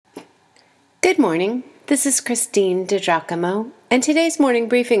Good morning. This is Christine DiGiacomo, and today's morning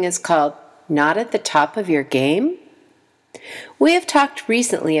briefing is called Not at the Top of Your Game? We have talked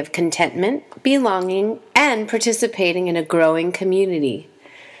recently of contentment, belonging, and participating in a growing community.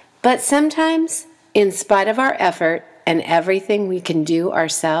 But sometimes, in spite of our effort and everything we can do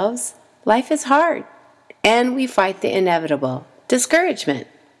ourselves, life is hard, and we fight the inevitable, discouragement.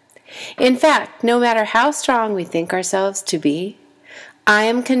 In fact, no matter how strong we think ourselves to be, I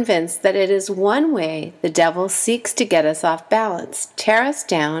am convinced that it is one way the devil seeks to get us off balance, tear us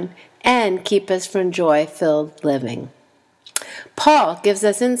down, and keep us from joy-filled living. Paul gives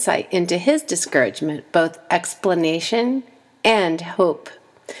us insight into his discouragement, both explanation and hope.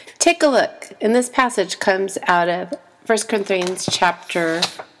 Take a look, and this passage comes out of 1 Corinthians chapter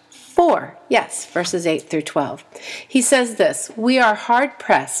 4, verses 8 through 12. He says this, "We are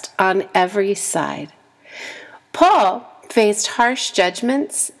hard-pressed on every side." Paul faced harsh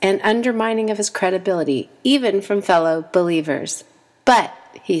judgments and undermining of his credibility, even from fellow believers. But,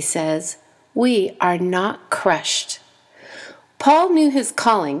 he says, we are not crushed. Paul knew his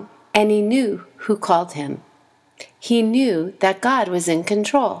calling, and he knew who called him. He knew that God was in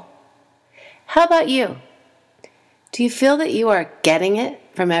control. How about you? Do you feel that you are getting it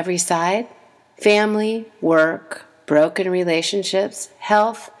from every side? Family, work, broken relationships,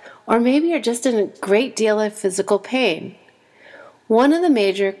 health, or maybe you're just in a great deal of physical pain. One of the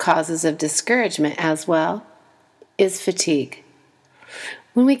major causes of discouragement as well is fatigue.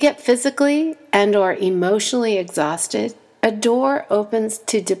 When we get physically and or emotionally exhausted, a door opens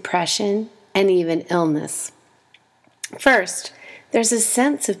to depression and even illness. First, there's a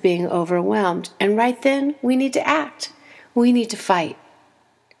sense of being overwhelmed, and right then we need to act. We need to fight.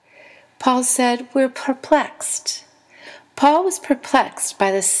 Paul said, we're perplexed. Paul was perplexed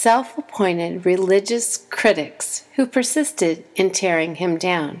by the self-appointed religious critics who persisted in tearing him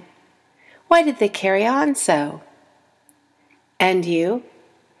down. Why did they carry on so? And you?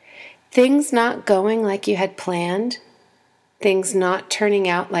 Things not going like you had planned? Things not turning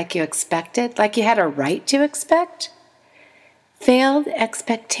out like you expected, like you had a right to expect? Failed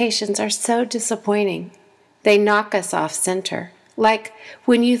expectations are so disappointing. They knock us off center. Like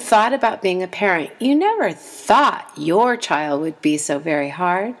when you thought about being a parent, you never thought your child would be so very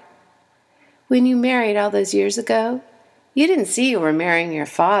hard. When you married all those years ago, you didn't see you were marrying your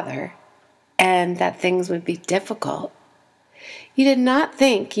father and that things would be difficult. You did not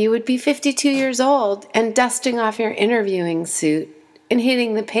think you would be 52 years old and dusting off your interviewing suit and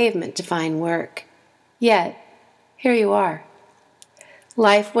hitting the pavement to find work. Yet, here you are.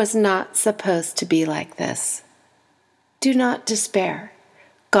 Life was not supposed to be like this. Do not despair.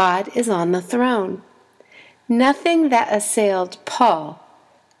 God is on the throne. Nothing that assailed Paul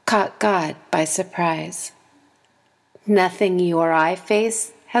caught God by surprise. Nothing you or I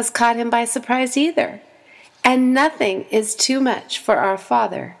face has caught him by surprise either. And nothing is too much for our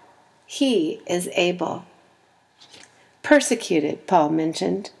Father. He is able. Persecuted, Paul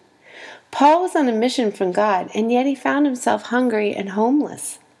mentioned. Paul was on a mission from God, and yet he found himself hungry and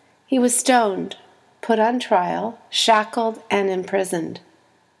homeless. He was stoned, put on trial, shackled, and imprisoned.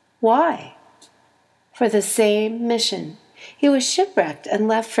 Why? For the same mission. He was shipwrecked and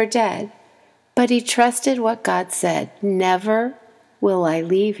left for dead, but he trusted what God said, "Never will I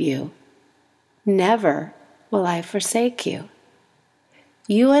leave you. Never will I forsake you."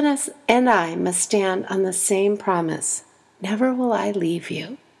 You and I must stand on the same promise. Never will I leave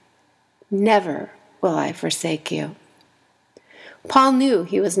you. Never will I forsake you. Paul knew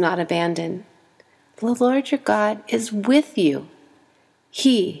he was not abandoned. The Lord your God is with you.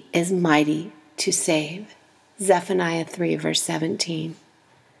 He is mighty to save. Zephaniah 3, verse 17.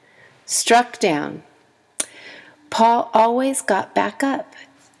 Struck down. Paul always got back up.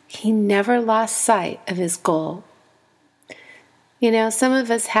 He never lost sight of his goal. You know, some of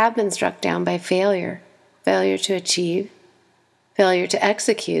us have been struck down by failure to achieve, failure to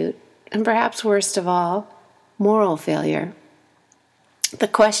execute, and perhaps worst of all, moral failure. The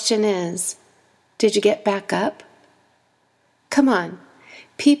question is, did you get back up? Come on.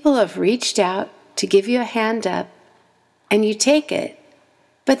 People have reached out to give you a hand up, and you take it,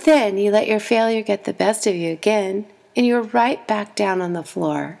 but then you let your failure get the best of you again, and you're right back down on the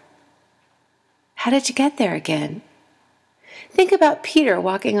floor. How did you get there again? Think about Peter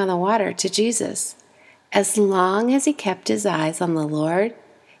walking on the water to Jesus. As long as he kept his eyes on the Lord,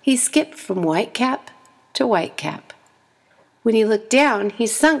 he skipped from whitecap to whitecap. When he looked down, he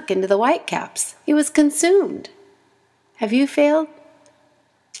sunk into the whitecaps. He was consumed. Have you failed?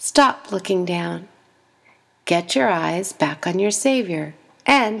 Stop looking down. Get your eyes back on your Savior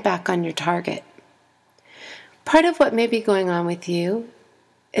and back on your target. Part of what may be going on with you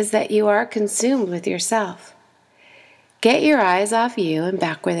is that you are consumed with yourself. Get your eyes off you and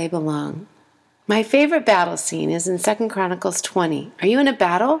back where they belong. My favorite battle scene is in 2 Chronicles 20. Are you in a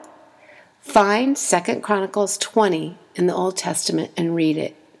battle? Find 2 Chronicles 20 in the Old Testament and read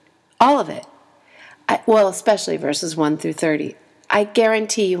it. All of it. Especially verses 1 through 30. I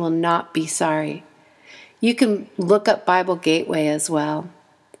guarantee you will not be sorry. You can look up Bible Gateway as well.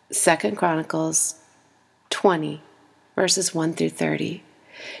 2 Chronicles 20, verses 1 through 30.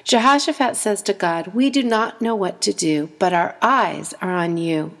 Jehoshaphat says to God, "We do not know what to do, but our eyes are on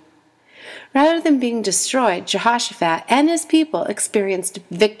you." Rather than being destroyed, Jehoshaphat and his people experienced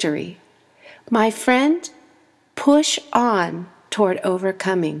victory. My friend, push on toward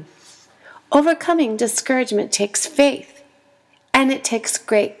overcoming. Overcoming discouragement takes faith, and it takes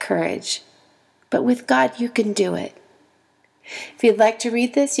great courage. But with God, you can do it. If you'd like to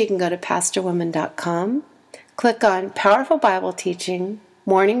read this, you can go to pastorwoman.com, click on Powerful Bible Teaching,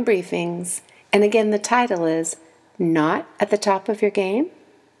 Morning Briefings, and again, the title is Not at the Top of Your Game.